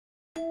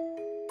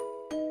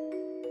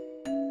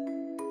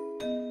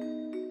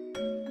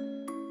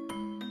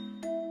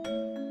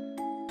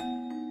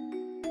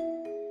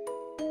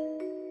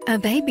A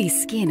baby's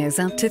skin is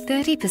up to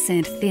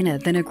 30% thinner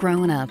than a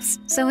grown-up's,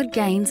 so it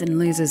gains and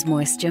loses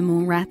moisture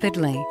more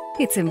rapidly.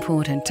 It's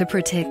important to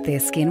protect their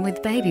skin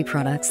with baby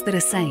products that are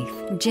safe,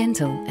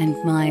 gentle and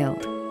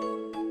mild.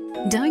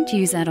 Don't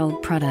use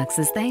adult products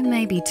as they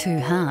may be too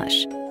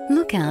harsh.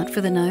 Look out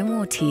for the No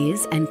More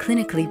Tears and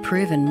clinically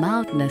proven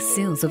mildness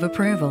seals of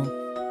approval.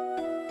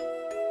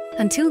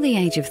 Until the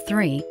age of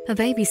 3, a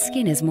baby's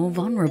skin is more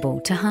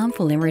vulnerable to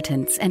harmful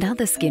irritants and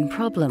other skin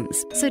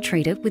problems, so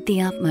treat it with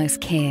the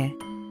utmost care.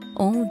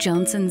 All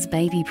Johnson's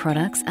baby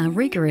products are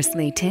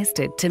rigorously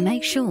tested to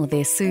make sure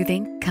they're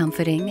soothing,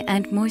 comforting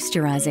and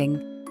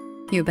moisturising.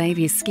 Your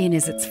baby's skin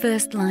is its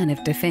first line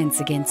of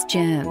defence against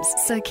germs,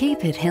 so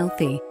keep it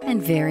healthy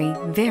and very,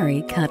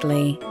 very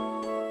cuddly.